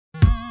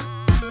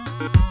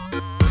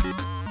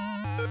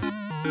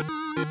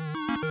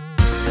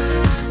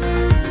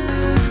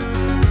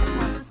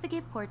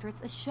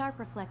portraits a sharp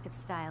reflective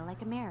style like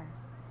a mirror.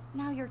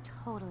 Now you're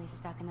totally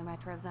stuck in the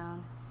retro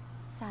zone.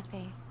 Sad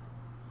face.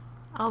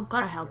 Oh,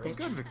 gotta help, Very bitch.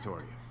 good,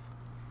 Victoria.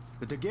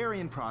 The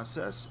Daguerrean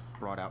process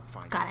brought out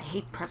fine God, I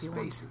hate preppy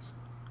ones. faces,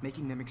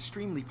 making them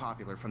extremely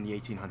popular from the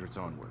 1800s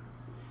onward.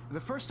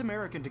 The first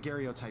American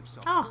daguerreotype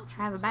self. Oh,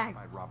 I have a bag.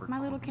 My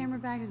little camera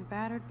bag is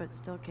battered, but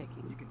still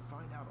kicking. You can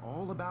find out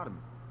all about him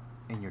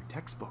in your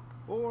textbook,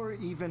 or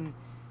even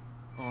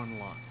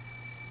online.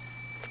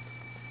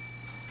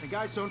 And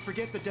guys, don't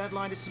forget the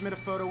deadline to submit a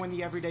photo in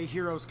the Everyday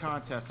Heroes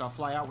contest. I'll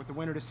fly out with the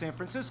winner to San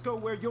Francisco,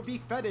 where you'll be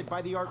feted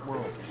by the art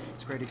world.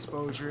 It's great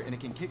exposure, and it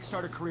can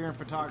kickstart a career in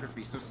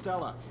photography. So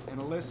Stella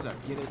and Alyssa,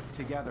 get it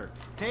together.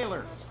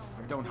 Taylor,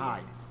 don't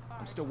hide.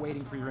 I'm still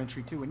waiting for your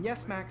entry too. And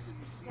yes, Max,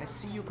 I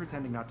see you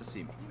pretending not to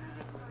see me.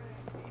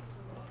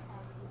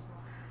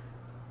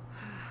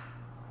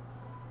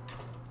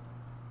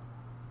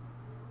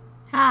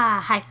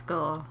 Ah, high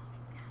school.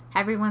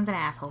 Everyone's an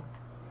asshole.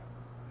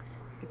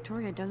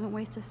 Victoria doesn't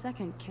waste a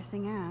second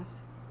kissing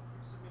ass.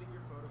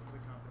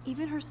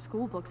 Even her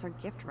school books are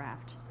gift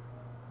wrapped.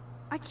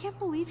 I can't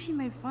believe she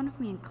made fun of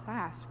me in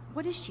class.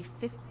 What is she,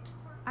 50?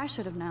 I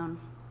should have known.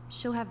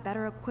 She'll have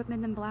better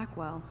equipment than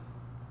Blackwell.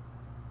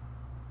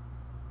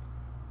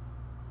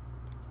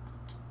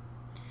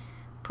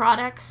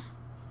 Product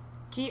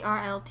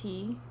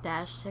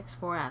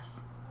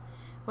GRLT-64S.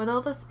 With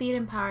all the speed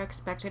and power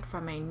expected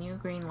from a new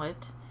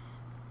greenlit,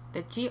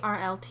 the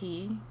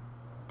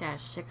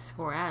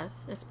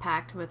GRLT-64S is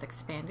packed with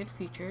expanded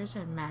features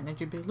and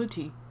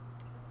manageability.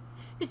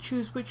 You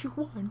choose what you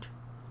want,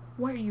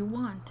 where you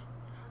want,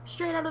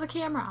 straight out of the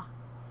camera.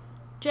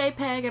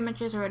 JPEG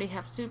images already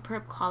have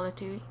superb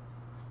quality,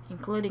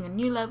 including a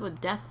new level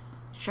of depth,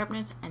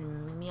 sharpness,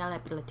 and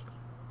malleability.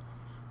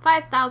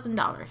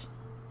 $5,000.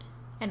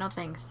 And no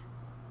thanks.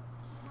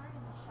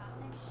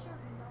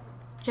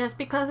 Just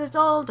because it's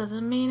old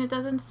doesn't mean it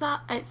doesn't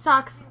it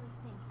sucks.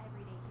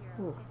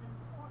 Ooh.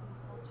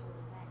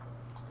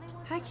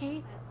 Hi,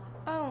 Kate.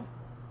 Oh.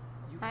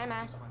 Hi,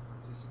 Max.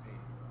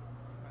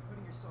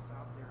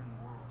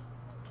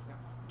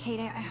 Kate,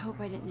 I hope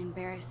I didn't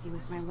embarrass you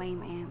with my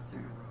lame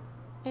answer.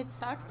 It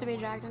sucks to be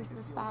dragged into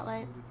the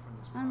spotlight.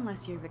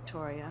 Unless you're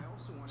Victoria.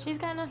 She's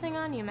got nothing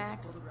on you,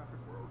 Max.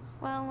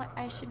 Well,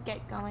 I should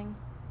get going.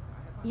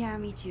 Yeah,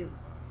 me too.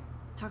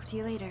 Talk to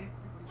you later.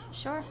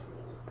 Sure.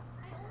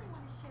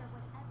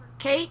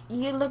 Kate,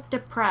 you look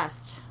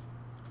depressed.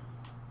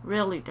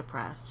 Really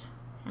depressed.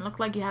 And look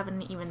like you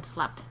haven't even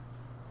slept.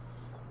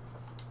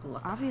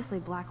 Look. Obviously,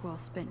 Blackwell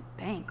spent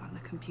bank on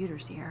the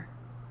computers here.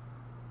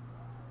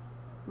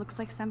 Looks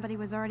like somebody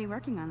was already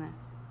working on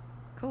this.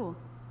 Cool.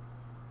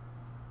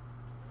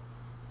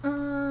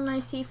 I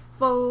see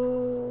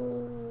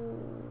Photoshop.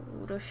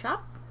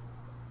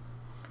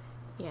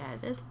 Yeah,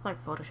 this looks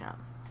like Photoshop.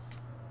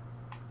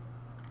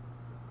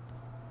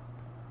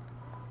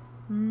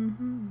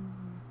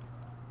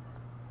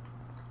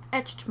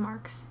 Etched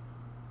marks.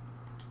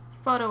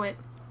 Photo it.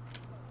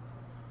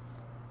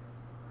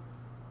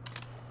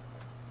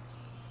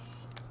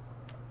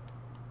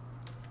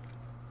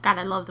 God,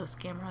 I love those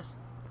cameras.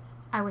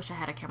 I wish I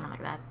had a camera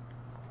like that.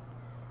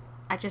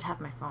 I just have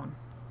my phone.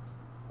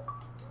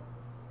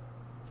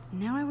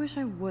 Now I wish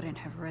I wouldn't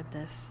have read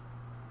this.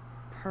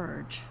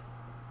 Purge.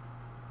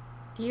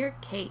 Dear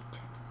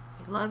Kate,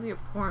 I love your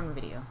porn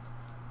video.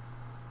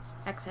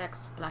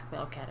 XX Black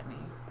Belt Academy.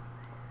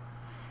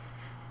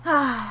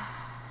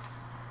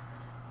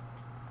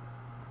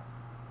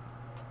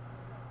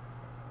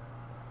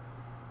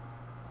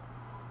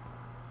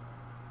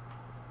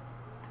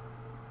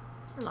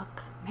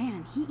 Look.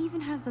 Man, he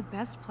even has the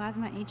best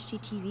plasma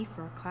HDTV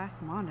for a class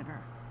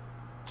monitor.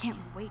 Can't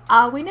wait.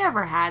 We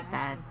never had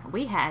that.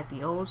 We had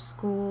the old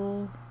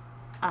school,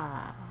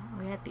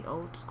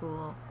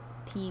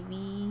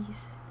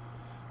 TVs.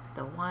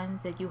 The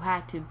ones that you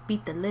had to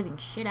beat the living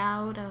shit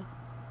out of.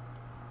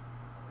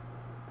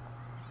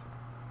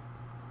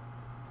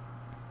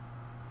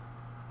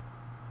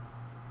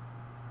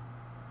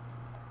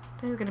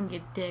 This is gonna be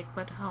a dick,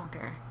 but I don't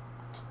care.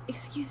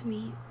 Excuse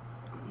me,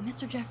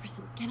 Mr.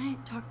 Jefferson, can I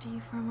talk to you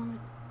for a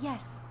moment?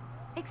 Yes.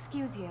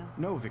 Excuse you.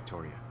 No,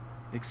 Victoria.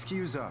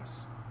 Excuse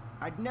us.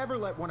 I'd never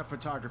let one of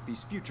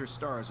photography's future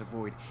stars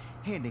avoid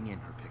handing in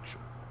her picture.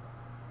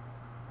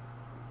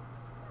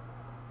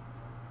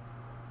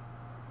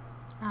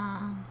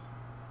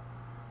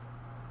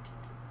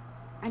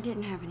 I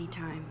didn't have any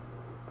time.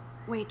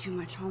 Way too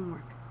much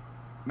homework.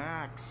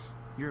 Max,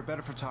 you're a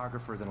better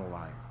photographer than a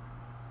liar.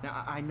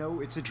 Now, I know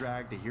it's a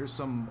drag to hear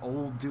some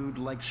old dude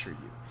lecture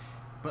you,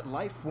 but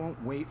life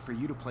won't wait for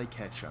you to play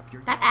catch-up.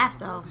 That ass,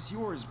 though. Is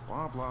yours,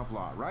 blah, blah,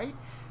 blah, right?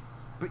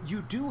 But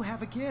you do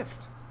have a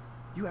gift.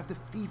 You have the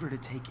fever to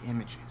take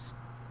images,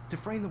 to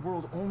frame the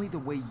world only the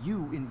way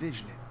you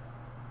envision it.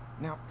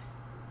 Now,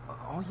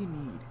 all you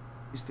need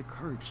is the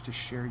courage to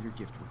share your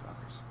gift with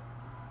others.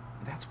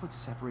 And that's what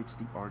separates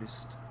the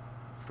artist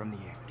from the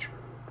amateur.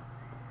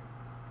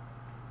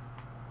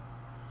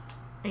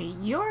 Hey,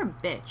 you're a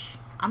bitch.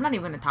 I'm not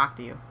even gonna talk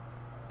to you.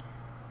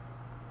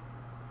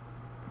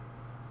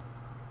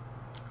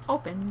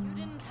 open.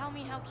 You didn't tell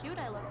me how cute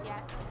I looked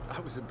yet. I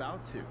was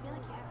about to. You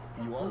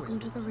always Welcome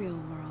to the real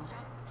world. Just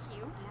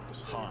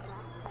cute. hot.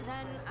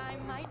 Then I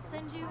might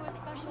send you a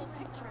special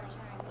picture.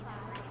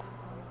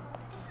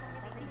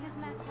 Because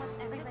Max wants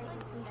everybody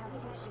to see how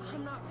cute she is.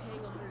 I'm not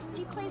paying.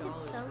 She plays it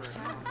so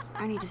sharp.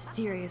 I need a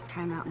serious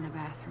timeout in the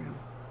bathroom.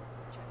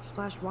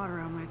 Splash water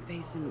on my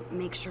face and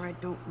make sure I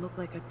don't look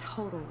like a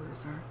total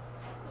loser.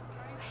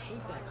 I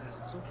hate that class.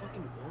 It's so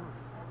fucking boring.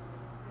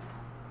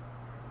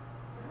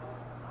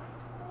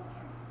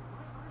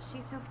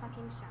 She's so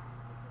fucking shy.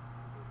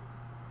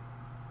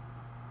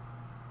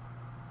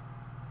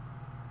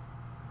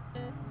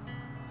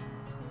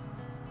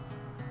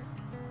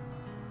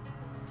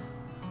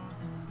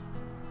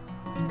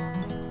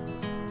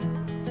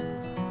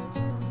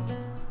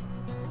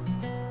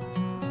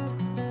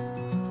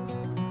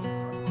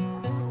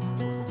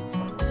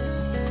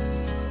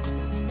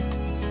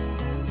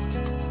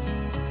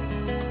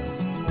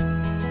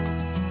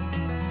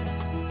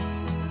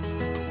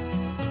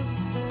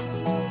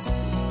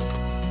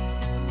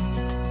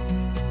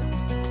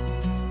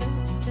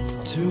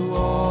 To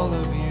all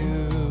of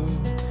you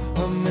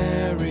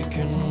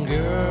American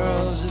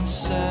girls, it's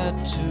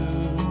sad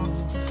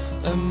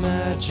to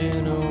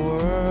imagine a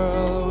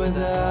world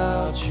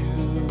without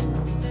you.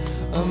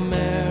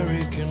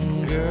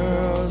 American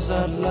girls,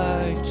 I'd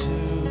like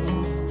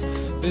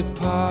to be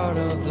part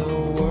of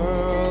the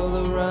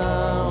world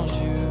around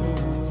you.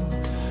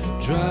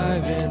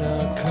 Driving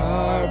a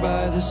car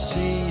by the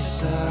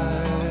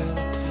seaside,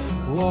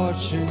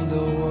 watching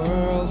the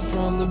world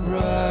from the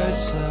bright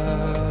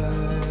side.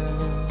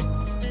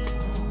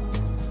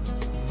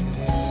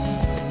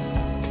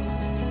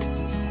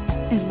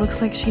 It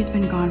looks like she's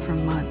been gone for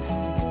months.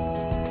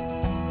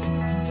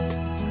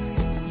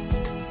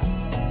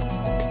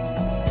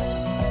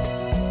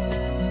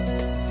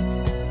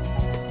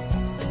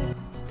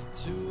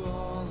 To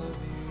all of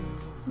you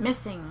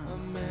Missing.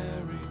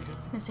 American,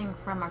 Missing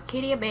from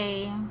Arcadia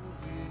Bay.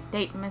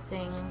 Date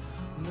missing.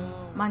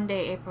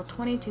 Monday, April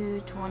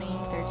 22,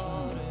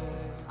 2013.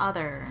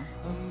 Other.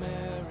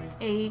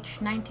 Age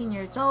 19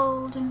 years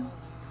old.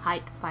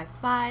 Height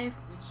 5'5".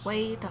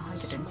 Weight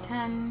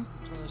 110.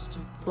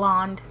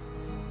 Blonde.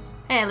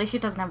 Hey, at least she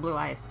doesn't have blue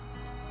eyes.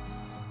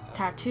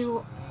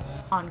 Tattoo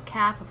on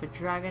calf of a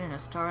dragon and a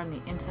star on the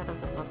inside of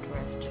the left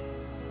wrist.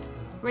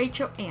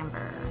 Rachel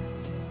Amber.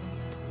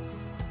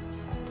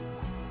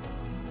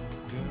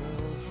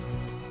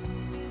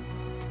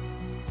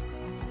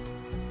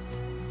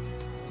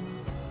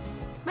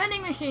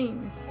 Vending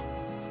machines.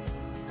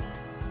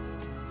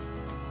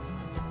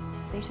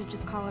 They should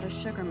just call it a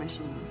sugar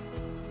machine.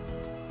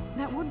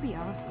 That would be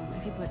awesome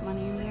if you put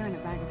money in there and a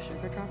bag of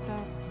sugar dropped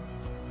out.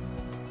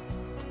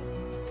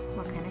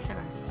 What kind of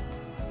sugar?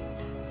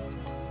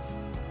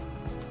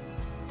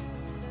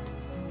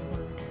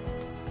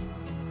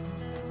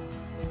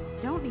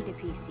 Don't need a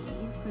PC.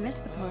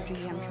 Missed the Poetry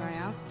Jam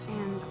tryouts,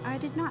 and I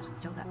did not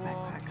steal that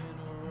backpack.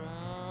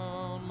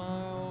 around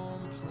my own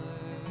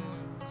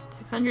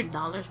place.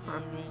 $600 for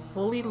a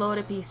fully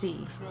loaded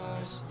PC.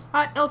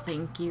 No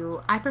thank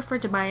you. I prefer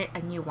to buy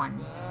a new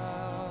one.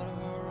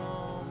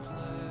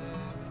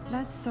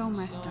 That's so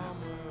messed up.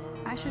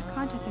 I should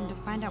contact them to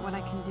find out what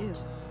I can do.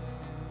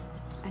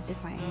 As if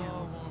I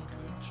am.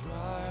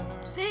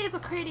 Save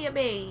Arcadia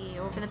Bay.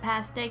 Over the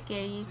past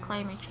decade,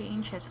 climate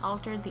change has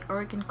altered the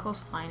Oregon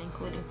coastline,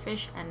 including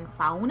fish and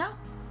fauna.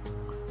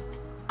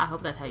 I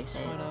hope that's how you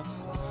say it.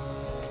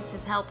 This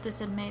has helped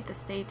decimate the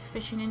state's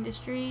fishing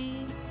industry,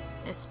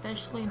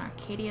 especially in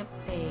Arcadia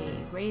Bay.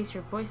 Raise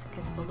your voice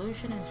against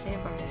pollution and save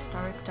our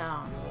historic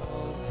town.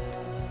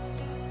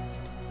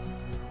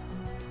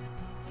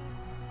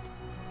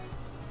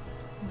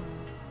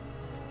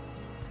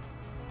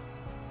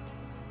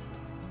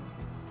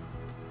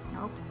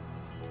 Nope.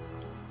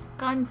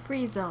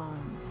 Gun-free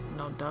zone.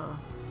 No duh.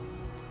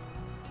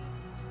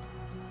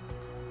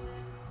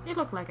 You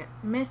look like it.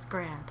 Miss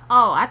Grant.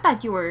 Oh, I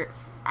thought you were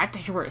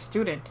a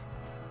student.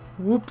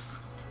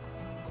 Whoops.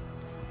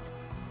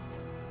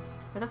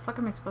 Where the fuck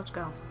am I supposed to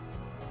go?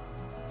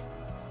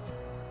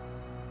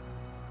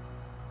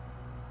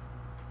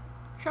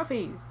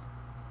 Trophies.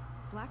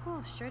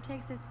 Blackwell sure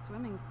takes its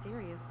swimming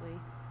seriously.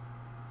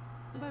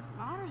 But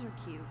otters are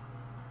cute.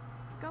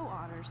 Go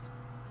otters.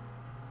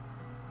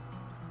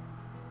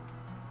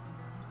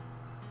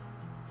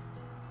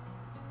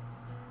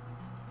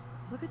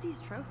 Look at these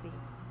trophies.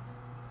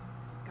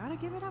 Gotta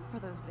give it up for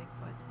those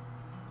Bigfoots.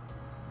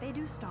 They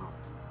do stomp.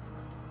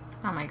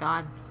 Oh my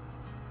god.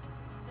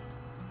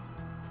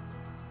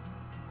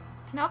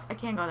 Nope, I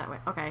can't go that way.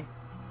 Okay.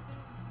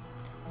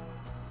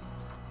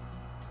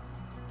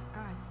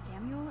 God,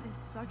 Samuel is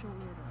such a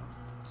weirdo.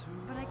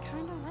 But I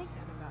kinda like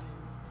that about him.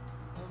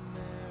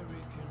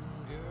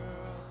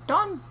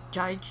 Don't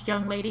judge,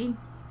 young lady.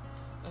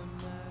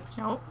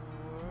 Nope.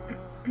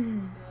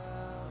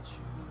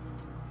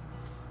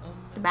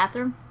 The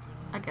bathroom?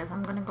 I guess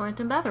I'm gonna go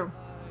into the bathroom.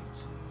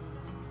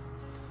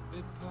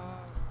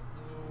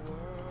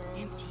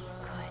 Empty.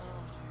 Good.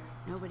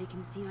 Nobody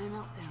can see my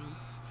meltdown.